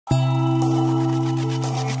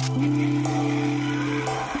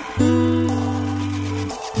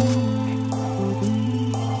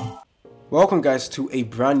Welcome guys to a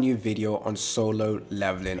brand new video on solo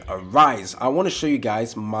leveling Arise. I want to show you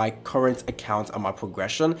guys my current account and my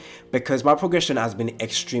progression because my progression has been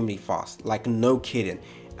extremely fast, like no kidding.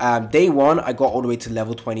 Day 1 I got all the way to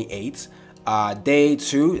level 28. Day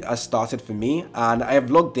 2 started for me and I have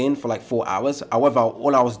logged in for like 4 hours. However,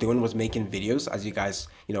 all I was doing was making videos. As you guys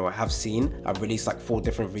have seen, I've released like 4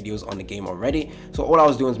 different videos on the game already. So all I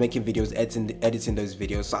was doing was making videos, editing those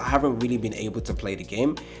videos. So I haven't really been able to play the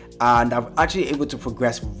game, and I'm actually able to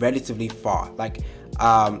progress relatively far. Like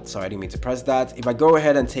sorry, I didn't mean to press that. If I go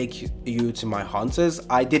ahead and take you to my hunters,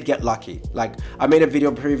 I did get lucky. Like I made a video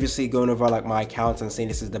previously going over like my account and saying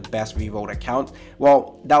this is the best rerolled account.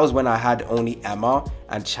 Well, that was when I had only Emma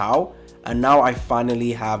and Chow, and now I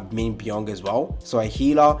finally have Min Byung as well. So a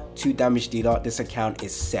healer, 2 damage dealer. This account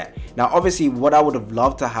is set. Now obviously what I would have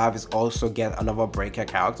loved to have is also get another breaker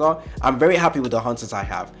character. I'm very happy with the hunters I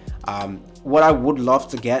have. What I would love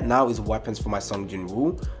to get now is weapons for my Song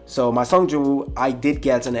Jin-woo. So my Song Jin-woo, I did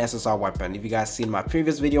get an SSR weapon. If you guys seen my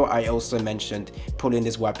previous video, I also mentioned pulling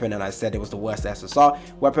this weapon and I said it was the worst SSR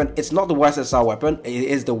weapon. It's not the worst SSR weapon, it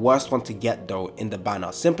is the worst one to get though in the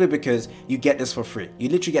banner, simply because you get this for free. You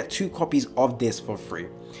literally get 2 copies of this for free.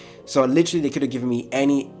 So literally they could have given me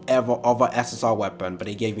any other SSR weapon, but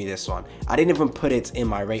they gave me this one. I didn't even put it in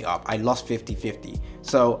my rate up. I lost 50-50.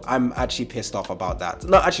 So I'm actually pissed off about that.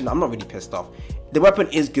 No, actually I'm not really pissed off. The weapon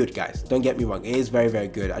is good, guys. Don't get me wrong. It is very, very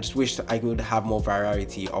good. I just wish I would have more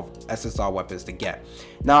variety of SSR weapons to get.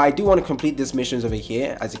 Now I do want to complete these missions over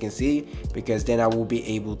here, as you can see, because then I will be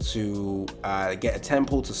able to get a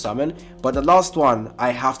temple to summon. But the last one,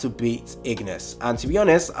 I have to beat Ignis. And to be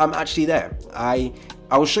honest, I'm actually there. I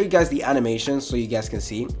will show you guys the animation so you guys can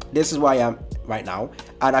see. This is where I am right now,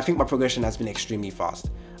 and I think my progression has been extremely fast.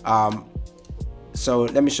 So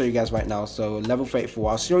let me show you guys right now. So level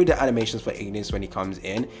 34, I'll show you the animations for Ignis when he comes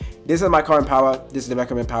in. This is my current power. This is the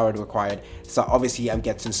recommended power required. So obviously I'm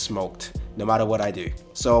getting smoked no matter what I do.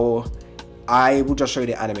 So I will just show you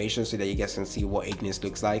the animation so that you guys can see what Ignis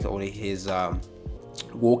looks like, or his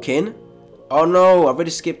walk in. Oh no, I've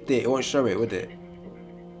already skipped it. It won't show it, would it?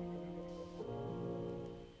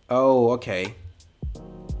 Oh, okay.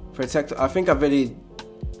 Protect. I think I've already.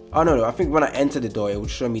 Oh no, I think when I enter the door, it will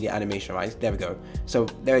show me the animation, right? There we go. So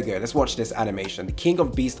there we go. Let's watch this animation. The King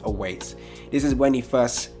of Beasts awaits. This is when he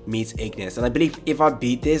first meets Ignis, and I believe if I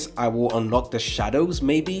beat this, I will unlock the shadows.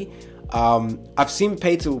 Maybe. I've seen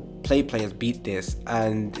pay-to-play players beat this,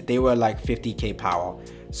 and they were like 50k power.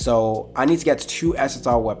 So I need to get 2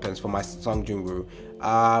 SSR weapons for my Song Jin-woo.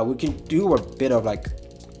 We can do a bit of like,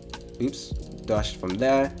 oops, dash from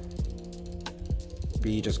there.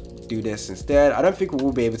 We just do this instead. I don't think we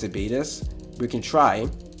will be able to beat this. We can try.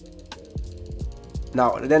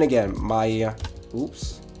 Now then again, my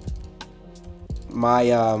oops, my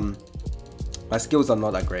skills are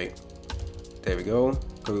not that great. There we go.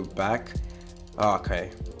 Go back. Oh, okay.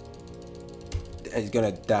 He's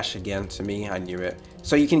gonna dash again to me. I knew it.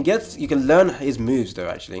 So you can learn his moves though,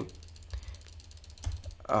 actually.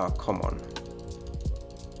 Oh, come on.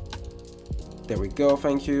 There we go.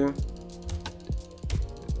 Thank you.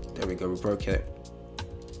 There we go, we broke it.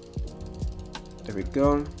 There we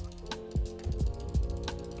go.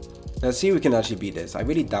 Let's see if we can actually beat this. I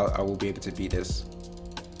really doubt I will be able to beat this.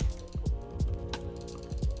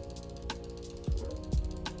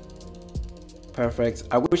 Perfect.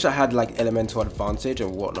 I wish I had like elemental advantage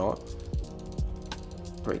and whatnot.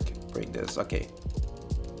 Break this. Okay.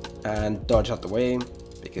 And dodge out the way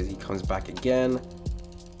because he comes back again.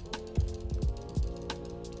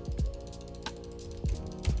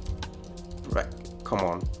 Right, come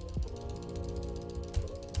on.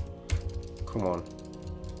 Come on.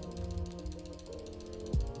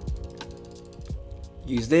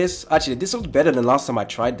 Use this. Actually, this looks better than last time I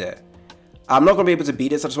tried that. I'm not going to be able to beat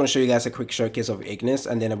this. I just want to show you guys a quick showcase of Ignis,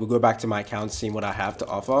 and then we'll go back to my account, seeing what I have to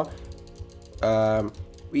offer.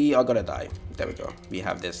 We are going to die. There we go. We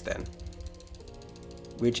have this then.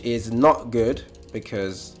 Which is not good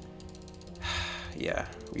because, yeah,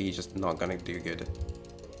 we're just not going to do good.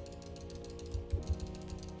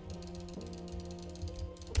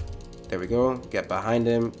 There we go. Get behind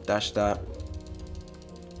him. Dash that.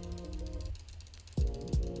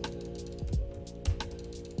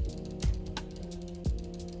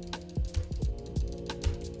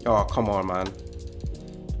 Oh, come on, man.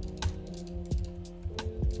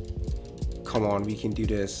 Come on, we can do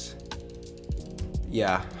this.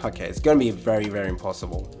 Yeah, okay. It's going to be very, very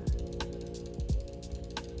impossible.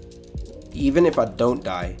 Even if I don't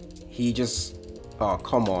die, he just... Oh,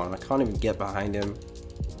 come on. I can't even get behind him.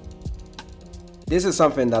 This is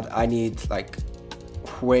something that I need, like,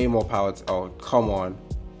 way more power to, oh, come on.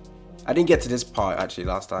 I didn't get to this part actually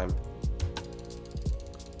last time.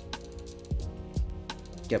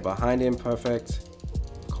 Get behind him, perfect.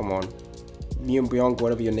 Come on. Me and Byung,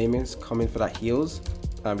 whatever your name is, come in for that heals.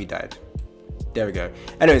 And we died. There we go.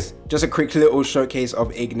 Anyways, just a quick little showcase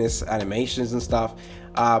of Ignis animations and stuff.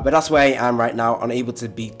 But that's where I am right now, unable to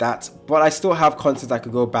beat that. But I still have content I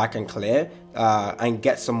could go back and clear and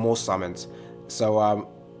get some more summons. So,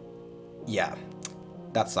 yeah,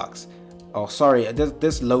 that sucks. Oh, sorry,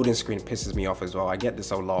 this loading screen pisses me off as well. I get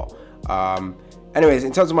this a lot. Anyways,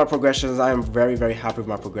 in terms of my progressions, I am very, very happy with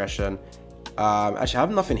my progression. Actually, I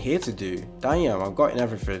have nothing here to do. Damn, I've gotten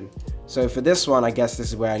everything. So for this one, I guess this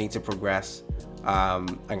is where I need to progress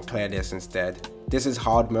and clear this instead. This is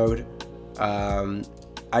hard mode.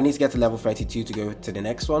 I need to get to level 32 to go to the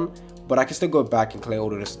next one, but I can still go back and clear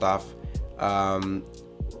all of this stuff,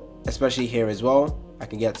 especially here as well. I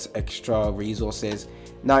can get extra resources.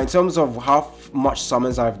 Now, in terms of how much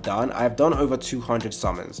summons I've done over 200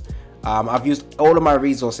 summons. I've used all of my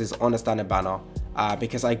resources on the standard banner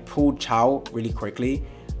because I pulled Chow really quickly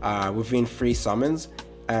within 3 summons,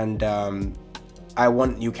 and I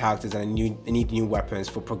want new characters and I need new weapons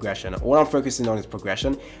for progression. All I'm focusing on is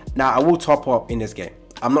progression. Now, I will top up in this game.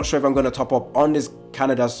 I'm not sure if I'm going to top up on this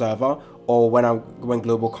Canada server or when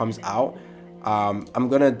global comes out.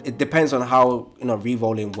 It depends on how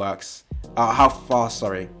re-rolling works, how fast,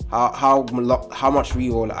 sorry, how much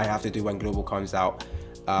re-roll I have to do when global comes out,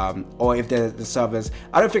 or if the servers.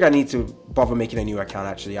 I don't think I need to bother making a new account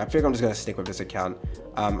actually. I think I'm just going to stick with this account,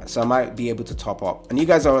 so I might be able to top up. And you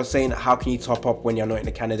guys are saying, how can you top up when you're not in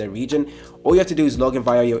the Canada region? All you have to do is log in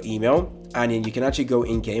via your email, and then you can actually go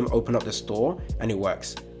in game, open up the store, and it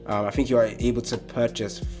works. I think you are able to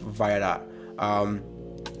purchase via that.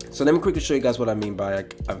 So let me quickly show you guys what I mean by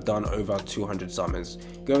I've done over 200 summons.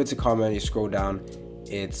 Go over to comment, you scroll down,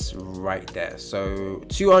 it's right there. So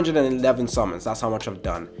 211 summons, that's how much I've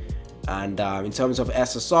done. And in terms of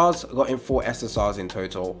SSRs, I got in 4 SSRs in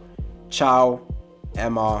total. Chow,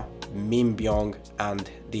 Emma, Min Byung,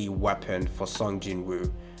 and the weapon for Sung Jin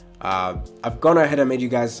Woo. I've gone ahead and made you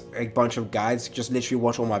guys a bunch of guides. Just literally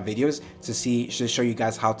watch all my videos to show you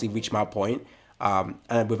guys how to reach my point.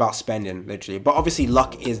 And without spending, literally. But obviously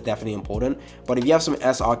luck is definitely important, but if you have some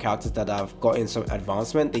SR characters that have gotten some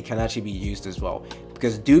advancement, they can actually be used as well,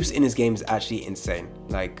 because dupes in this game is actually insane,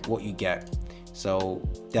 like what you get. So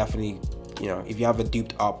definitely, if you have a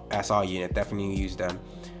duped up SR unit, definitely use them.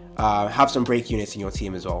 Have some break units in your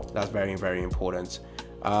team as well. That's very, very important.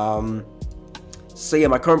 So yeah,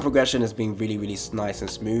 my current progression has been really, really nice and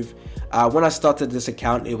smooth. When I started this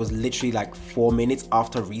account, it was literally like 4 minutes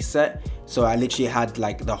after reset. So I literally had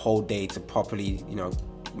like the whole day to properly,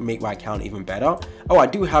 make my account even better. Oh, I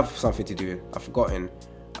do have something to do. I've forgotten.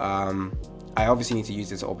 I obviously need to use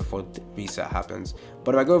this all before the reset happens.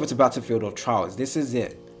 But if I go over to Battlefield of Trials, this is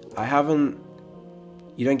it.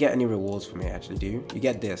 You don't get any rewards from it actually, do you? You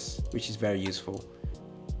get this, which is very useful.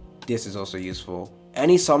 This is also useful.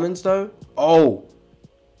 Any summons though? Oh,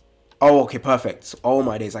 okay, perfect. Oh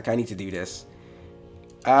my days, like I need to do this.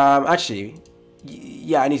 Actually,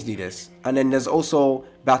 yeah, I need to do this. And then there's also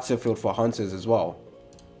Battlefield for Hunters as well.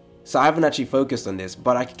 So I haven't actually focused on this,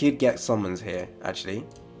 but I could get summons here actually.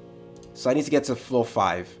 So I need to get to floor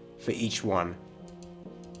 5 for each one.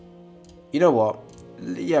 You know what?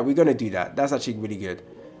 Yeah, we're gonna do that. That's actually really good.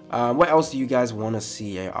 What else do you guys want to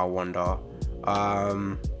see? I wonder.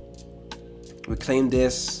 We claim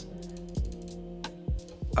this.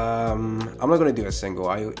 I'm not gonna do a single.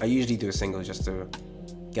 I usually do a single just to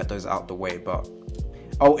get those out the way. But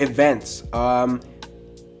events.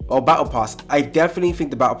 Battle pass. I definitely think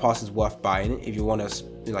the battle pass is worth buying if you want to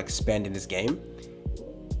like spend in this game.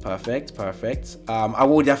 Perfect. I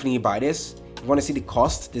will definitely buy this. If you want to see the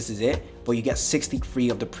cost, this is it. But you get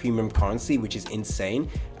 63 of the premium currency, which is insane.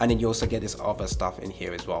 And then you also get this other stuff in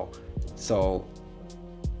here as well. So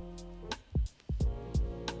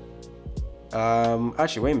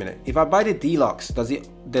actually, wait a minute. If I buy the deluxe, does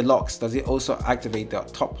it also activate the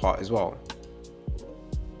top part as well?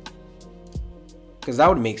 Because that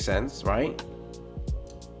would make sense, right?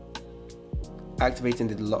 Activating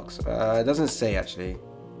the deluxe. It doesn't say actually.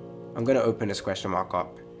 I'm gonna open this question mark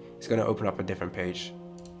up. It's gonna open up a different page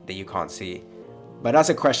that you can't see. But that's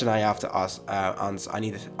a question I have to ask. I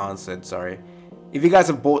need it answered. Sorry. If you guys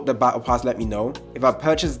have bought the battle pass, let me know. If I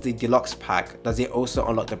purchase the deluxe pack, does it also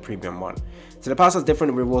unlock the premium one? So the pass has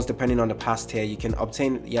different rewards depending on the pass tier. You can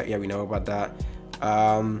obtain. Yeah, we know about that.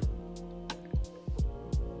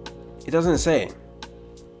 It doesn't say,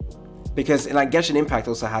 because like Genshin Impact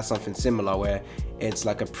also has something similar where it's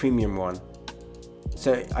like a premium one.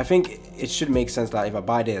 So I think it should make sense that if I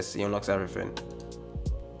buy this, it unlocks everything.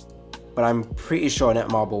 but I'm pretty sure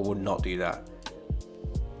Netmarble would not do that.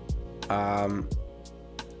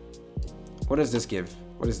 What does this give?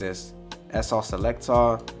 What is this? SR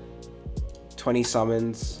selector, 20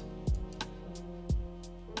 summons.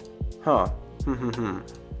 Huh.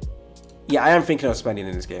 Yeah, I am thinking of spending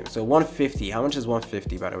in this game. So 150. How much is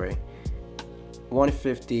 150, by the way?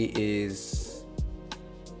 150 is...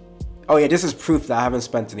 Oh yeah, this is proof that I haven't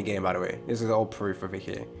spent in the game, by the way. This is all proof over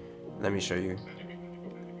here. Let me show you.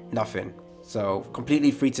 Nothing. So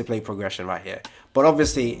completely free to play progression right here. But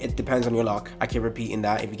obviously it depends on your luck. I keep repeating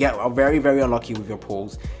that. If you get very, very unlucky with your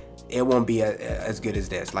pulls, it won't be as good as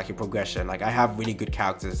this, like your progression. Like I have really good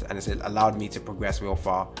characters and it's allowed me to progress real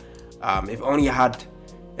far. If only I had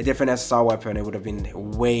a different SSR weapon, it would have been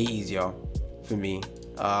way easier for me.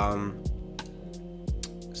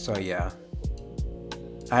 So yeah,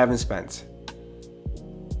 I haven't spent.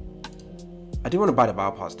 I do want to buy the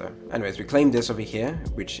battle pass though. Anyways, we claim this over here,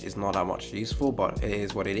 which is not that much useful, but it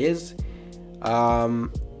is what it is.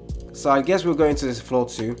 So I guess we'll go into this floor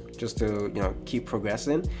 2 just to, you know, keep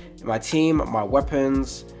progressing. My team, my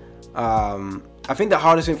weapons. I think the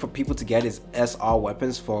hardest thing for people to get is SR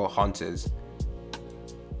weapons for hunters.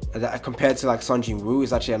 Compared to like Sun Jin-woo,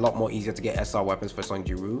 it's actually a lot more easier to get SR weapons for Sun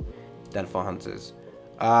Jin-woo than for hunters.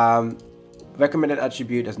 Recommended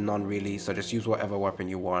attribute is none really, so just use whatever weapon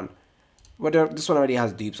you want. But this one already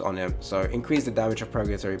has dupes on him, so increase the damage of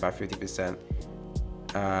purgatory by 50%.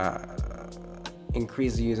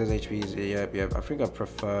 Increase the user's HP. Yep. I think I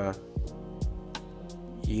prefer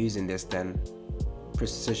using this then.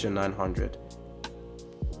 Precision 900.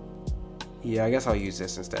 Yeah, I guess I'll use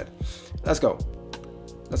this instead. Let's go.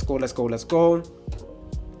 Let's go.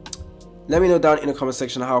 Let me know down in the comment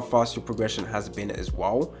section how fast your progression has been as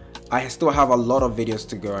well. I still have a lot of videos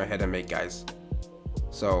to go ahead and make, guys.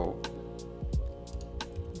 So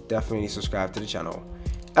definitely subscribe to the channel.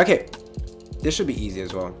 Okay, this should be easy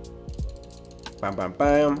as well. Bam, bam,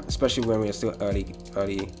 bam. Especially when we're still early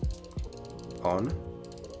on.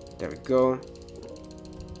 There we go.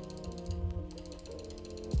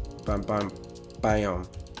 Bam, bam, bam.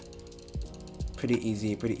 Pretty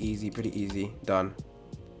easy. Done.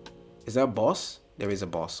 Is there a boss? There is a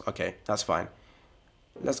boss. Okay, that's fine.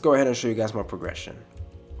 Let's go ahead and show you guys my progression.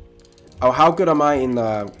 Oh, how good am I in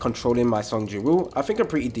controlling my Sun Jin-woo? I think I'm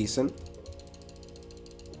pretty decent.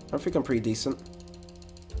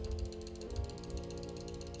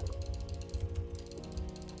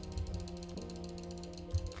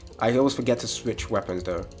 I always forget to switch weapons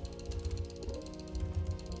though.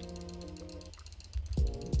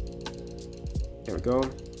 There we go.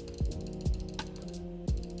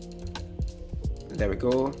 There we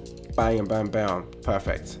go. Bang, bam, bam.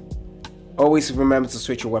 Perfect. Always remember to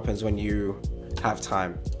switch your weapons when you have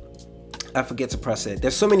time. I forget to press it.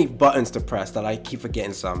 There's so many buttons to press that I keep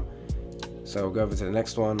forgetting some. So we'll go over to the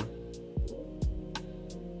next one.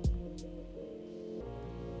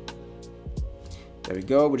 There we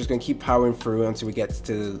go. We're just going to keep powering through until we get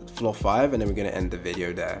to floor 5 and then we're going to end the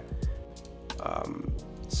video there.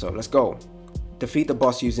 So let's go. Defeat the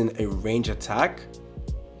boss using a range attack.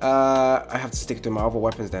 I have to stick to my other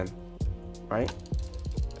weapons then, right?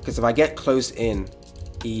 Because if I get close in,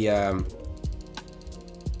 yeah,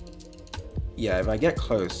 if I get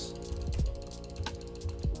close,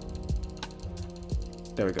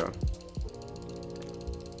 there we go.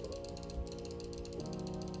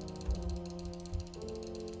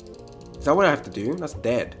 Is that what I have to do? That's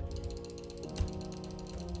dead.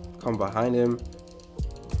 Come behind him.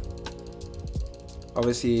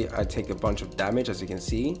 Obviously, I take a bunch of damage, as you can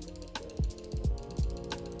see.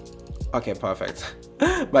 Okay, perfect.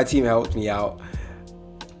 My team helped me out.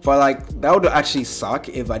 But like, that would actually suck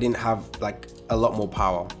if I didn't have like a lot more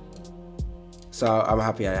power. So I'm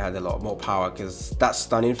happy I had a lot more power because that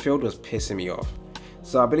stunning field was pissing me off.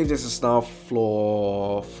 So I believe this is now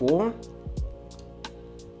floor 4.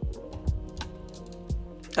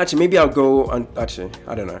 Actually, maybe I'll go on. Actually,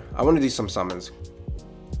 I don't know. I want to do some summons.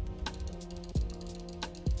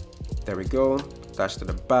 There we go. Dash to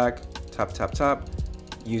the back. Tap, tap, tap.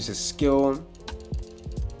 Use his skill.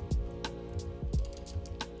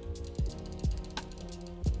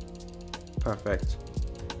 Perfect.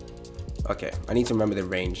 Okay, I need to remember the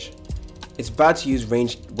range. It's bad to use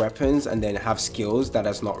ranged weapons and then have skills that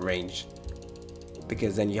is not range,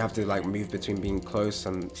 because then you have to like move between being close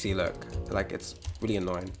and see, look, like it's really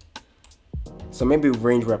annoying. So maybe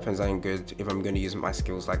range weapons aren't good if I'm going to use my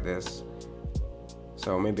skills like this.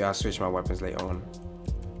 So maybe I'll switch my weapons later on.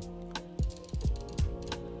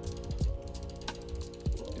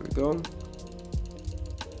 There we go.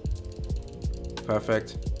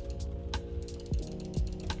 Perfect.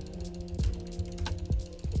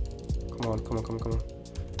 Come on, come on, come on, come on.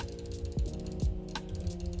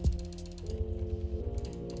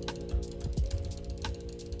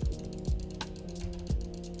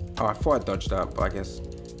 Oh, I thought I dodged that, but I guess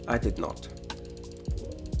I did not.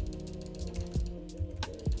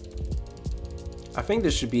 I think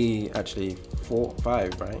this should be actually 4,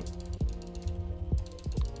 5, right?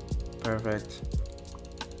 Perfect.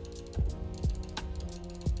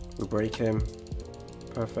 We break him.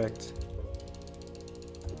 Perfect.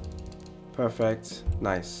 Perfect.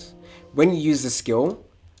 Nice. When you use the skill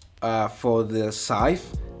for the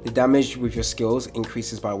scythe, the damage with your skills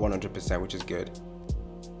increases by 100%, which is good.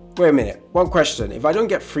 Wait a minute. One question. If I don't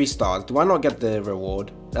get 3 stars, do I not get the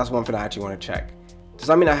reward? That's one thing I actually want to check. Does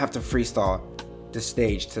that mean I have to 3-star the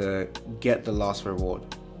stage to get the last reward?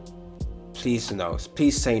 Please no.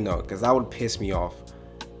 Please say no, because that would piss me off.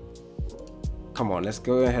 Come on, let's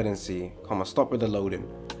go ahead and see. Come on, stop with the loading.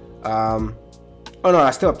 Oh no,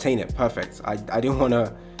 I still obtain it. Perfect. I didn't want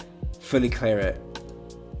to fully clear it.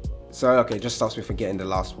 So okay, it just stops me from getting the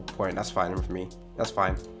last point. That's fine for me. That's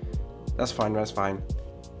fine. That's fine. That's fine.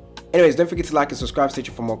 Anyways, don't forget to like and subscribe, stay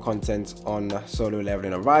tuned for more content on solo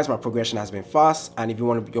leveling and rise. My progression has been fast, and if you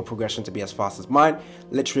want your progression to be as fast as mine,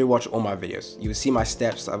 literally watch all my videos. You will see my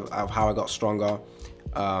steps of how I got stronger.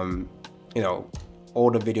 You know,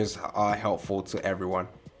 all the videos are helpful to everyone.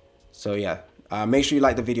 So yeah, make sure you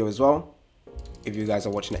like the video as well. If you guys are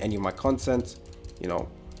watching any of my content, you know,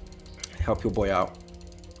 help your boy out.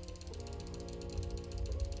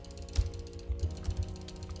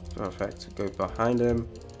 Perfect. Go behind him.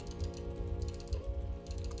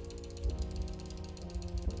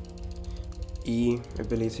 E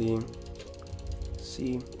ability,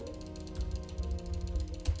 C.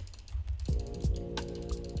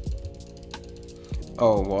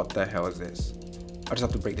 Oh, what the hell is this? I just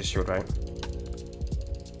have to break the shield, right?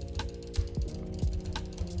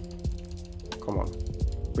 Come on.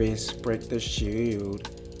 Please break the shield.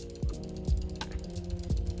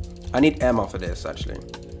 I need ammo for this, actually.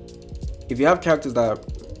 If you have characters that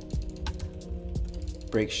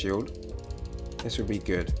break shield, this would be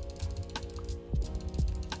good.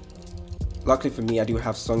 Luckily for me, I do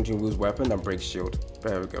have Sung Jin Woo's weapon that breaks shield.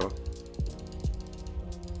 There we go.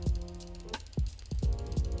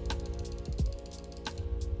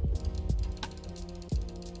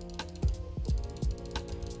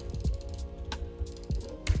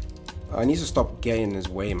 I need to stop getting in his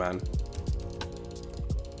way, man.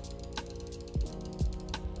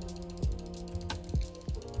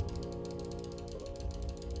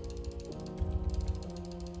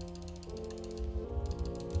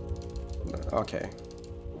 Okay,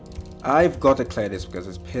 I've got to clear this because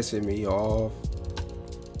it's pissing me off.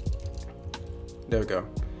 There we go.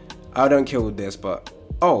 I don't kill with this, but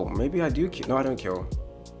oh, maybe I do kill. No, I don't kill.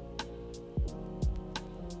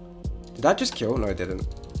 Did I just kill? No, I didn't.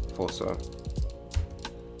 Thought so.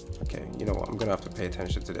 Okay, you know what? I'm gonna have to pay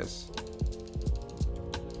attention to this.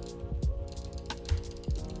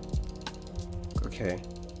 Okay.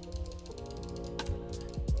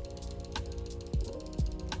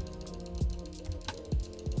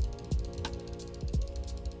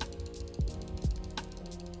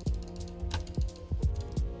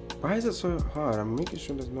 Why is it so hard? I'm making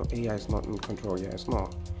sure there's no AI is not in control. Yeah, it's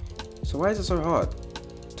not. So why is it so hard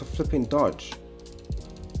to flipping dodge?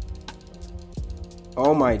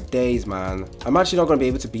 Oh my days, man. I'm actually not going to be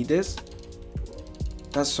able to beat this.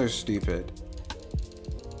 That's so stupid.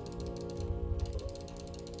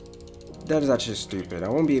 That is actually stupid. I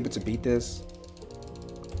won't be able to beat this.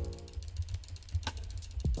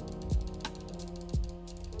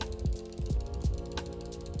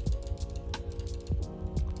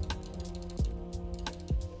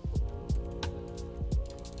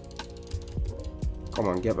 Come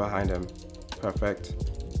on, get behind him. Perfect.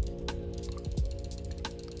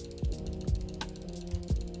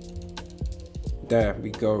 There we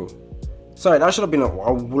go. Sorry, that should have been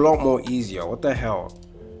a lot more easier. What the hell?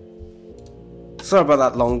 Sorry about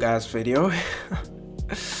that long ass video.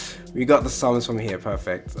 We got the summons from here.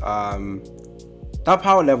 Perfect. That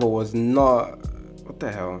power level was not... What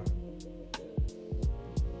the hell?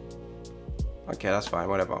 Okay, that's fine,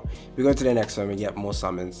 whatever. We go to the next one and get more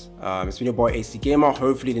summons. It's been your boy AC Gamer.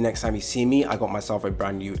 Hopefully the next time you see me, I got myself a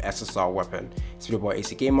brand new SSR weapon. It's been your boy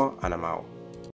AC Gamer, and I'm out.